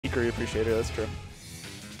Geekery appreciator, that's true.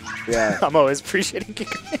 Yeah. I'm always appreciating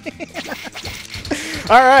geekery.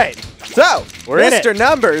 All right. So, we're Mr. in it.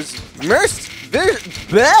 Numbers, bleh.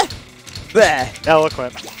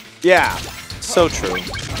 Eloquent. Yeah. So true.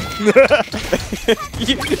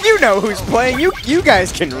 you know who's playing. You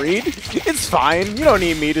guys can read. It's fine. You don't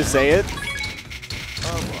need me to say it.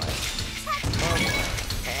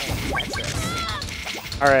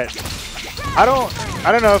 All right. I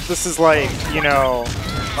don't know if this is like, you know,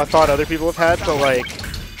 a thought other people have had, but like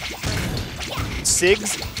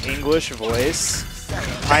Sig's English voice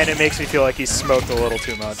kind of makes me feel like he's smoked a little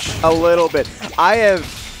too much. A little bit. I have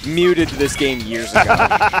muted this game years ago.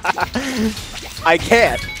 I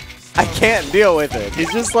can't deal with it.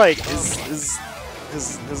 He's just like his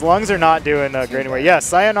lungs are not doing great anymore. Yes,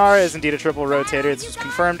 Sionara is indeed a triple rotator. It's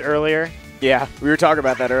confirmed earlier. Yeah, we were talking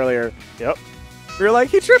about that earlier. Yep. We were like,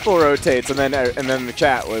 he triple rotates, and then the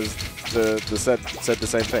chat was said the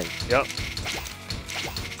same thing. Yep.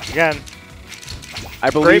 Again, I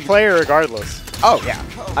believe great player regardless. Oh yeah,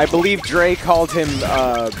 I believe Dre called him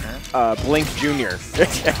Blink Jr.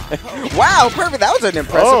 Wow, perfect. That was an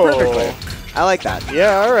impressive perfect play. I like that.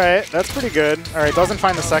 Yeah, all right. That's pretty good. All right, doesn't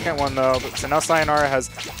find the second one, though. But so now Sionara has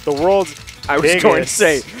the world's biggest. Going to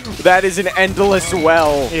say, that is an endless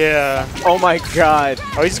well. Yeah. Oh, my God.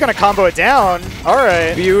 Oh, he's just going to combo it down. All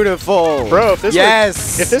right. Beautiful. Bro, if this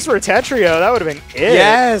yes. If this were Tetrio, that would have been it.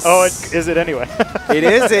 Yes. Oh, is it anyway? It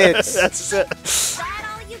is it. That's it.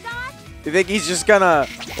 You think he's just going to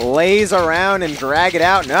laze around and drag it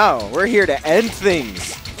out? No, we're here to end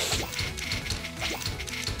things.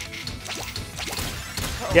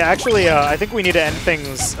 Yeah, actually, I think we need to end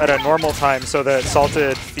things at a normal time so that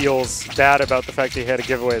Salted feels bad about the fact that he had to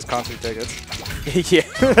give away his concert tickets. Yeah.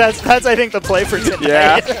 that's I think the play for tonight.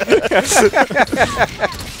 Yeah.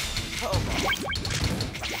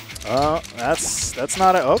 That's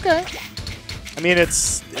not a okay. I mean,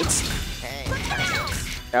 it's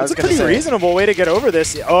a pretty reasonable way to get over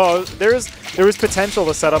this. Oh, there was potential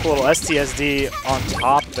to set up a little STSD on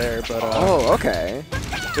top there, but oh, okay.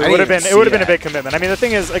 It would have been a big commitment. I mean, the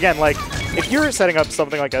thing is, again, like if you're setting up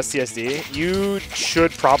something like STSD, you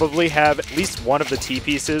should probably have at least one of the T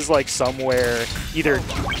pieces like somewhere either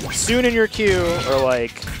soon in your queue or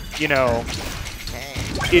like, you know,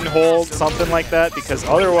 in hold, something like that, because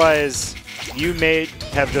otherwise you may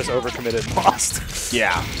have just overcommitted and lost.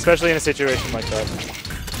 Yeah. Especially in a situation like that.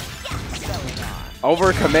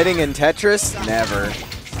 Overcommitting in Tetris? Never.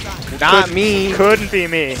 Not me. Couldn't be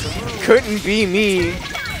me. Couldn't be me.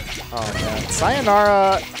 Oh, man.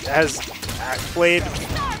 Sionara has played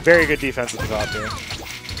very good defense at the top here.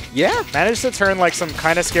 Yeah. Managed to turn like some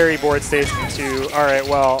kind of scary board stage into, all right,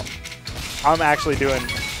 well, I'm actually doing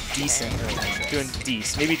decent. Or doing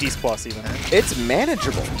Dece. Maybe Dece plus even. It's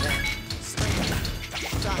manageable.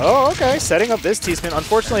 Oh, okay. Setting up this T-spin.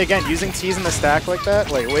 Unfortunately, again, using T's in the stack like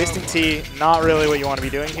that, like wasting T, not really what you want to be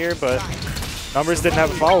doing here, but Numbers didn't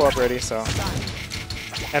have a follow-up ready, so.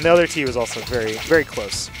 And the other T was also very, very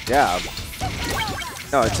close. Yeah.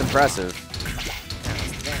 No, it's impressive.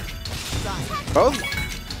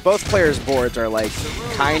 Both players' boards are like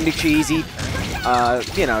kind of cheesy.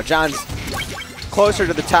 You know, John's closer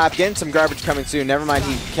to the top, getting some garbage coming soon. Never mind,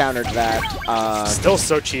 he countered that. Still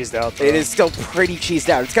so cheesed out, though. It is still pretty cheesed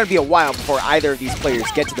out. It's going to be a while before either of these players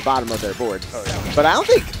get to the bottom of their board. Oh, yeah. But I don't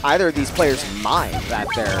think either of these players mind that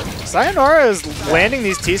they're... Sionara is landing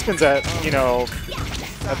these T-spins at, you know,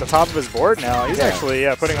 at the top of his board now. He's actually,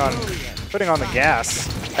 putting on the gas.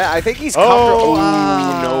 I think he's comfortable.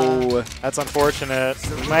 Oh, no. That's unfortunate.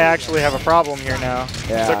 We might actually have a problem here now.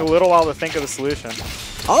 Yeah. It took a little while to think of the solution.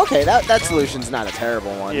 Okay, that solution's not a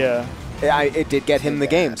terrible one. Yeah. It did get him the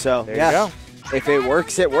game, so there yeah. You go. If it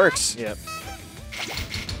works, it works. Yep.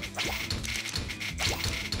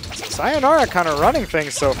 So Sionara kind of running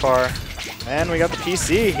things so far. And we got the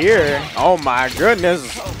PC here. Oh my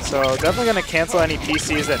goodness. So definitely going to cancel any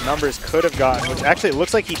PCs that Numbers could have gotten, which actually it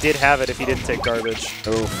looks like he did have it if he didn't take garbage.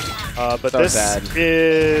 Oof. But so this sad.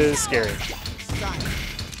 is scary.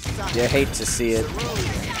 You hate to see it.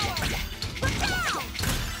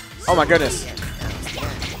 Oh my goodness.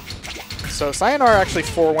 So Sionara actually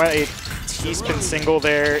forewent a T-spin single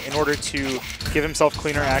there in order to give himself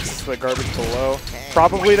cleaner access to the garbage below.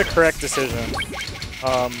 Probably the correct decision.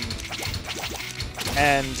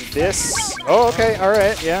 And this... Oh, okay, all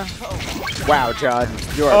right, yeah. Wow, John.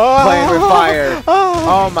 You are playing with fire.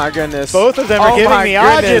 Oh my goodness. Both of them are giving me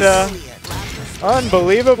agita.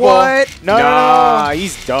 Unbelievable. What? No.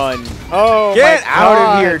 He's done. Oh, Get my out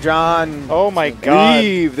God. of here, John. Oh, my God.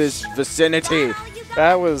 Leave this vicinity.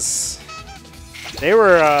 That was... They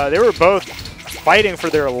were both fighting for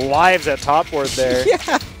their lives at top board there.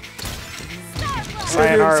 Yeah.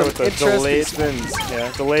 Sionara with a delayed spins.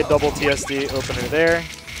 Yeah, delayed double TSD opener there.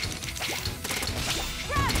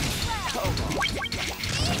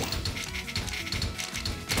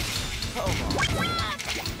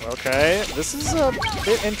 Okay, this is a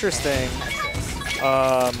bit interesting.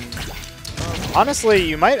 Honestly,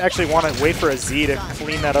 you might actually want to wait for a Z to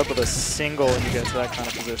clean that up with a single when you get into that kind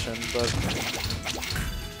of position, but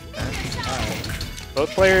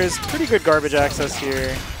both players, pretty good garbage access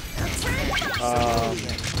here.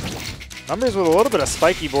 Numbers with a little bit of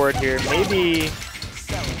spiky board here. Maybe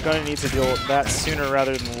gonna need to deal with that sooner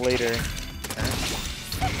rather than later.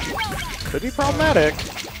 Could be problematic.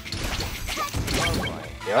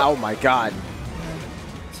 Yep. Oh my god.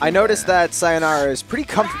 I noticed that Sionara is pretty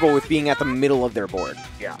comfortable with being at the middle of their board.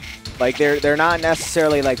 Yeah. Like they're not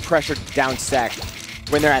necessarily like pressured down stack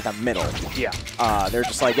when they're at the middle. Yeah. They're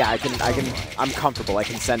just like, yeah, I'm comfortable. I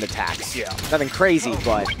can send attacks. Yeah. Nothing crazy,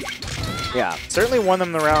 but yeah. Certainly won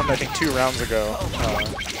them the round, I think 2 rounds ago.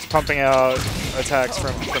 Just pumping out attacks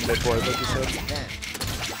from mid-board, like you said.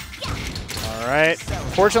 All right.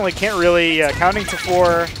 Fortunately, can't really, counting to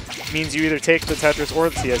 4 means you either take the Tetris or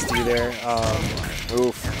the TSD there.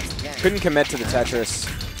 Oof. Couldn't commit to the Tetris.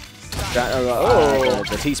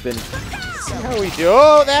 The T-spin. See how we do.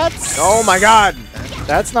 Oh, that's... Oh my god!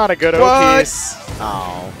 That's not a good O piece.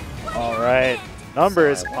 Oh. All right.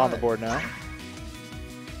 Numbers on the board now.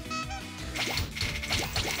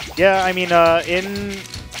 Yeah, I mean, to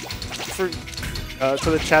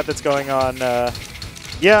the chat that's going on,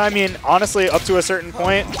 yeah, I mean, honestly, up to a certain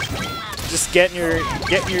point, just getting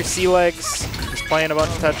your sea legs, just playing a bunch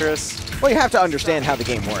of Tetris. Well, you have to understand how the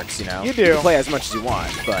game works, you know? You do. You can play as much as you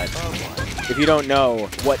want, but if you don't know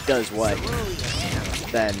what does what,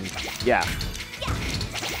 then, yeah.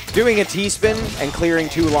 Doing a T-spin and clearing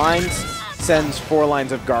 2 lines sends 4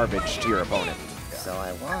 lines of garbage to your opponent. So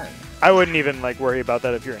I won. I wouldn't even, like, worry about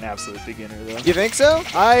that if you're an absolute beginner, though. You think so?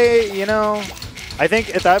 I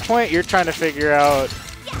think at that point, you're trying to figure out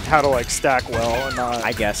how to, like, stack well and not,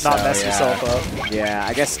 mess yourself up. Yeah,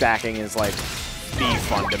 I guess stacking is, like, the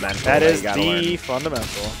fundamental. That is the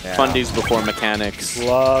fundamental. Yeah. Fundies before mechanics.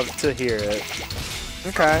 Love to hear it.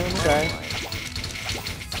 Okay, okay.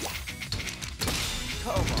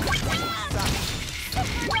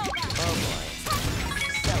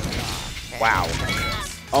 Wow.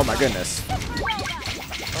 Oh my goodness.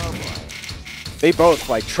 They both,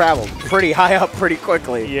 like, traveled pretty high up pretty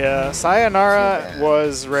quickly. Yeah, Sionara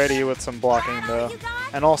was ready with some blocking, though.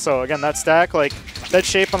 And also, again, that stack, like, that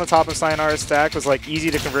shape on the top of Sionara's stack was, like, easy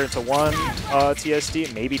to convert to 1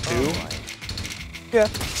 TSD, maybe 2. Yeah.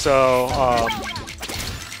 So,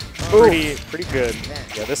 pretty good.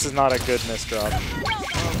 Yeah, this is not a good misdrop.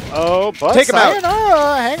 Oh, but Take him Sionara,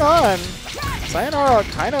 out. hang on. Sionara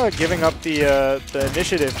kind of giving up the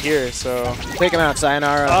initiative here, so... Take him out,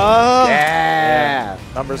 Sionara. Yeah!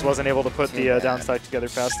 Numbers wasn't able to put the down stack together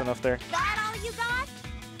fast enough there. That all you got?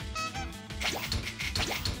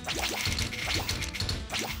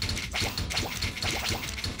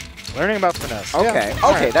 Learning about finesse. Okay, Yeah.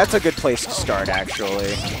 okay, Right. that's a good place to start,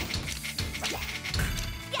 actually.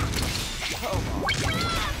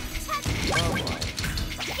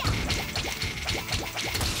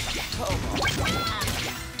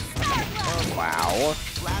 Wow.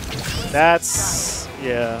 That's...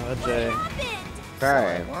 yeah, a J.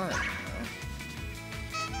 Okay.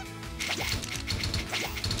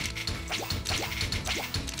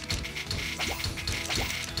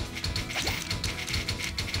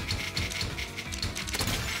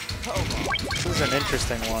 This is an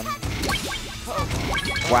interesting one.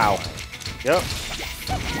 Wow. Yep.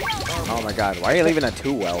 Oh my god, why are you leaving that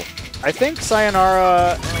too well? I think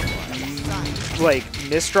Sionara, like,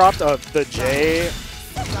 misdropped the J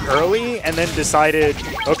early and then decided,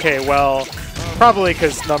 okay, well, probably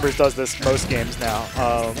because Numbers does this most games now.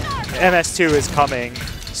 MS2 is coming,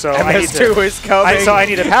 so MS2 is coming. so I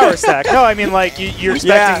need a power stack. No, I mean, like, you're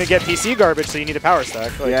expecting to get PC garbage, so you need a power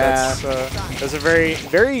stack. Like, Yeah. That's a very,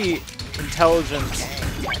 very intelligent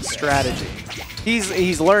strategy.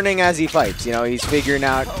 He's learning as he fights, you know, he's figuring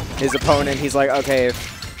out his opponent. He's like, okay,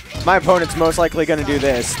 if my opponent's most likely going to do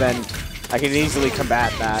this, then I can easily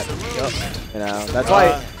combat that. Yep. You know, that's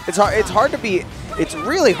why it's hard to be, it's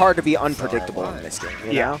really hard to be unpredictable in this game,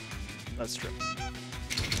 you know? That's true.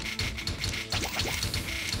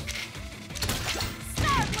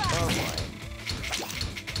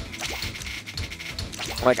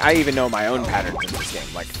 Like, I even know my own patterns in this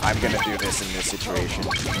game. Like, I'm going to do this in this situation.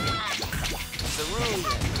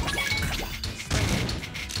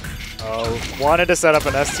 Oh, wanted to set up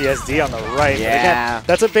an STSD on the right. Yeah. But again,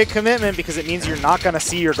 that's a big commitment because it means you're not going to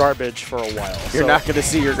see your garbage for a while. You're not going to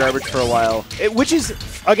see your garbage for a while. Which is,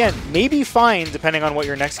 again, maybe fine depending on what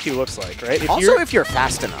your next cue looks like, right? If you're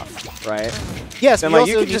fast enough, right? Yes, then but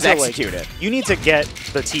you can just execute it. You need to get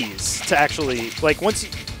the Ts to actually, like, once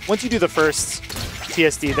you do the first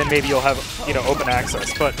TSD, then maybe you'll have, open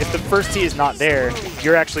access. But if the first T is not there,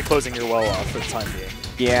 you're actually closing your well off for the time being.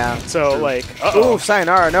 Yeah. So, like, Ooh,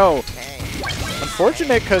 Sionara, no.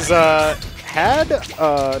 Unfortunate, because had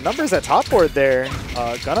numbers at top board there.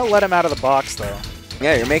 Gonna let him out of the box, though.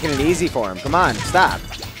 Yeah, you're making it easy for him. Come on, stop.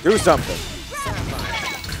 Do something.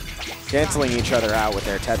 Canceling each other out with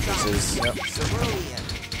their Tetrises. Yep.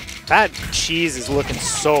 That cheese is looking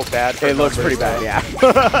so bad for It looks pretty bad, yeah.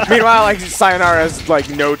 Meanwhile, like, Sayonara has, like,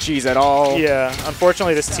 no cheese at all. Yeah,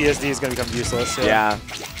 unfortunately, this TSD is going to become useless. Yeah.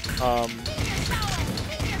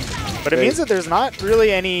 But it means that there's not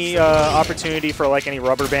really any opportunity for, like, any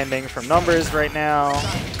rubber banding from numbers right now.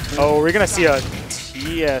 Oh, we're going to see a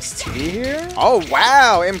TST here? Oh,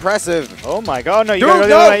 wow, impressive. Oh, my God. No, you got to go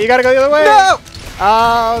the other way. You got to go the other way. No!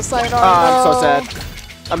 Oh, Sayonara, I'm so no. sad.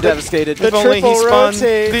 I'm devastated. The If only he triple spun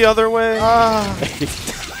rotate. the other way.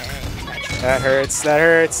 That hurts. That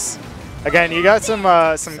hurts. Again, you got some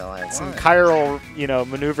chiral,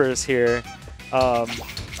 maneuvers here.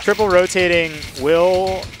 Triple rotating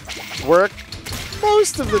will work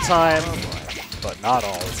most of the time, but not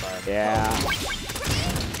all the time. Yeah.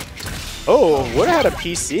 Oh, would have had a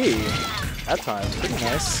PC that time. Pretty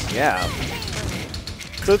nice. Yeah.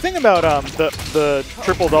 So the thing about the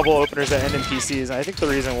triple-double openers that end in PCs, and I think the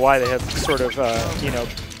reason why they have sort of,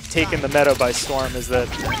 taken the meta by storm is that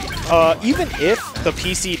even if the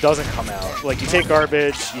PC doesn't come out, like you take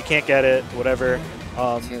garbage, you can't get it, whatever,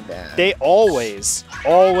 they always,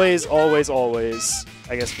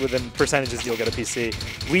 I guess within percentages you'll get a PC,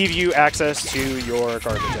 leave you access to your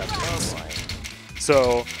garbage afterwards.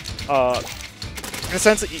 So, in a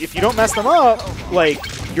sense, if you don't mess them up, like,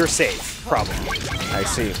 you're safe, probably. I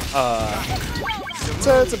see.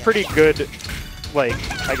 It's a pretty good, like,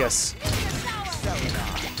 I guess,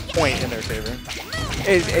 point in their favor.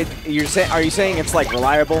 Are you saying it's, like,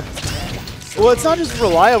 reliable? Well, it's not just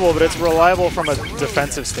reliable, but it's reliable from a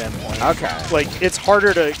defensive standpoint. Okay. Like, it's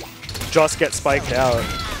harder to just get spiked out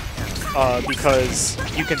because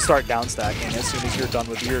you can start down stacking as soon as you're done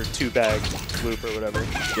with your 2-bag loop or whatever.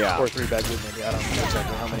 Yeah. Or 3-bag loop, maybe. I don't know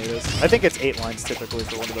exactly how many it is. I think it's 8 lines typically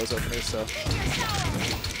for one of those openers, so.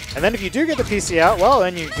 And then if you do get the PC out, well,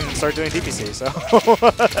 then you can start doing DPC, so.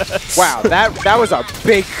 Wow, that was a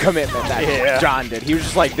big commitment that Yeah. John did. He was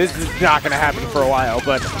just like, this is not going to happen for a while,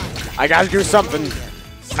 but I got to do something.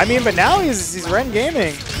 I mean, but now he's Ren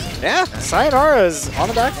gaming. Yeah. Sayonara is on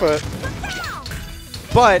the back foot.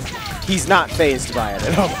 But he's not phased by it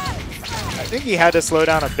at all. I think he had to slow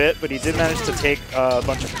down a bit, but he did manage to take a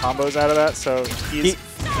bunch of combos out of that, so he's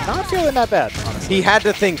not feeling that bad, honestly. He had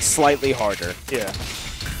to think slightly harder. Yeah.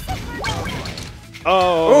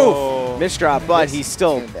 Oh. Oof. Misdrop, but he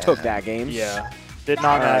still took that game. Yeah. Did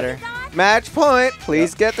not matter. Match point.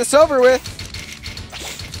 Please get this over with.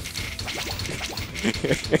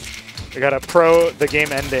 We got a the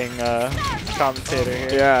game ending commentator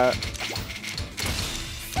here. Yeah.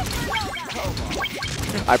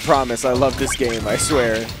 I promise, I love this game. I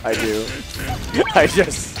swear, I do. I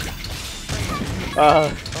just...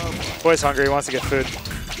 Boy's hungry, he wants to get food.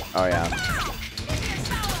 Oh, yeah.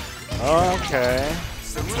 Okay.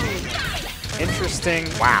 Interesting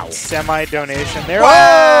semi-donation there.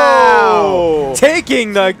 Wow!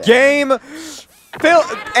 Taking the game.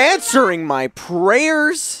 Answering my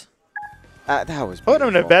prayers. That was beautiful. Put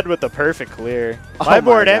him to bed with the perfect clear. Oh My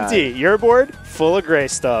board my empty. Your board full of gray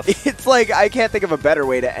stuff. It's like I can't think of a better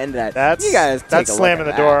way to end that. That's you guys that's slamming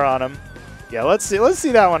the door on him. Yeah, let's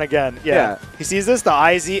see that one again. Yeah. He sees this, the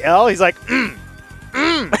IZL. He's like,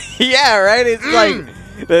 Yeah, right. It's like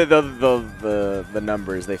the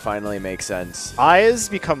numbers. They finally make sense. Eyes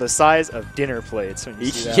become the size of dinner plates when you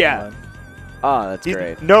see that one. Oh, that's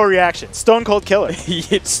great. No reaction. Stone cold killer.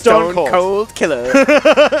 It's Stone cold killer.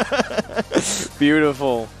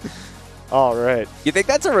 Beautiful. All right. You think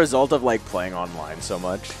that's a result of like playing online so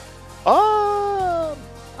much? I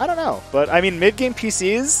don't know, but I mean, mid-game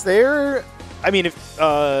PCs, they're. I mean,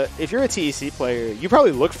 if you're a TEC player, you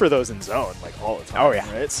probably look for those in zone like all the time. Oh yeah.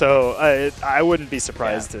 Right. So I wouldn't be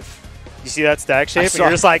surprised if you see that stack shape and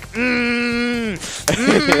you're just like,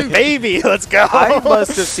 baby, let's go. I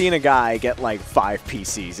must have seen a guy get like 5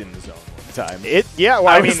 PCs in the zone one time. Well,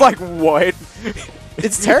 I was like, what?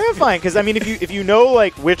 It's terrifying because I mean, if you know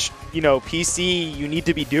like which PC you need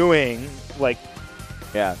to be doing, like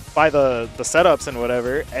Yeah. by the setups and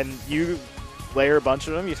whatever, and you layer a bunch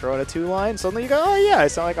of them, you throw in a 2-line, suddenly you go, oh yeah, I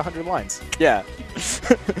sound like 100 lines. Yeah.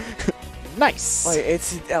 Nice. Like,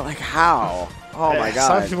 it's like how? Oh my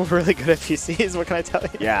god. Some people are really good at PCs. What can I tell you?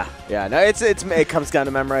 Yeah. Yeah. No, it comes down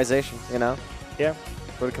to memorization. You know. Yeah.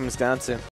 What it comes down to.